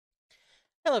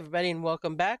Hello, everybody, and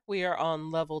welcome back. We are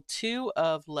on level 2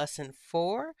 of lesson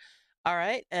 4. All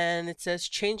right, and it says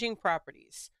changing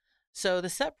properties. So the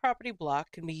set property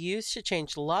block can be used to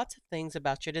change lots of things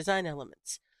about your design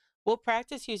elements. We'll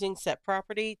practice using set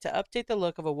property to update the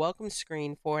look of a welcome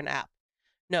screen for an app.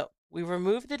 Note, we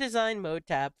removed the design mode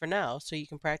tab for now so you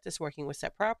can practice working with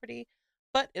set property,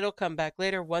 but it'll come back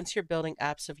later once you're building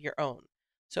apps of your own.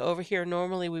 So over here,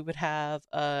 normally we would have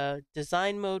a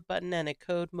design mode button and a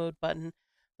code mode button.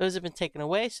 Those have been taken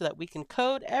away so that we can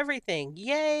code everything.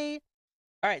 Yay!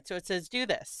 All right, so it says do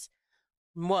this.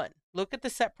 1. Look at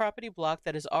the set property block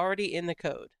that is already in the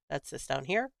code. That's this down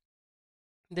here.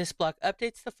 This block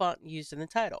updates the font used in the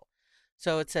title.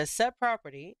 So it says set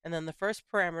property, and then the first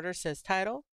parameter says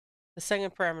title. The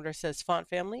second parameter says font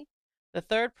family. The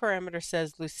third parameter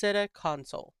says Lucida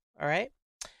console. All right.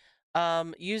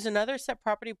 Use another set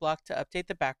property block to update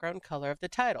the background color of the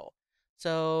title.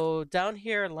 So down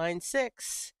here, line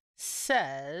 6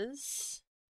 says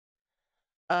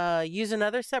use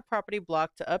another set property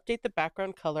block to update the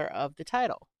background color of the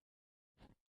title.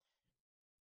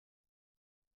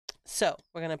 So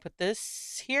we're going to put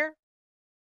this here,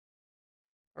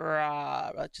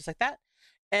 just like that.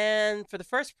 And for the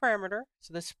first parameter,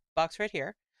 so this box right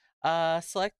here,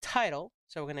 select title.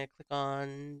 So we're going to click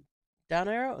on down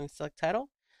arrow and select title.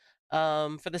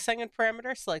 For the second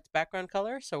parameter, select background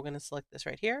color. So we're going to select this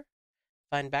right here,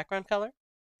 find background color.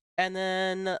 And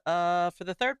then for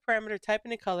the third parameter, type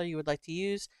in a color you would like to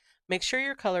use. Make sure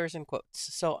your color is in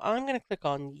quotes. So I'm going to click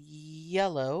on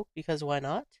yellow because why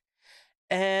not?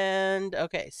 And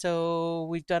okay, so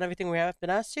we've done everything we have been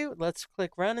asked to. Let's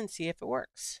click run and see if it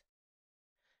works.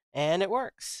 And it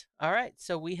works. All right,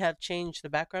 so we have changed the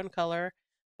background color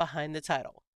behind the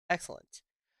title. Excellent.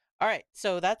 All right,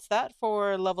 so that's that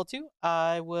for level 2.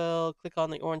 I will click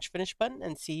on the orange finish button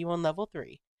and see you on level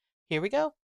 3. Here we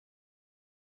go.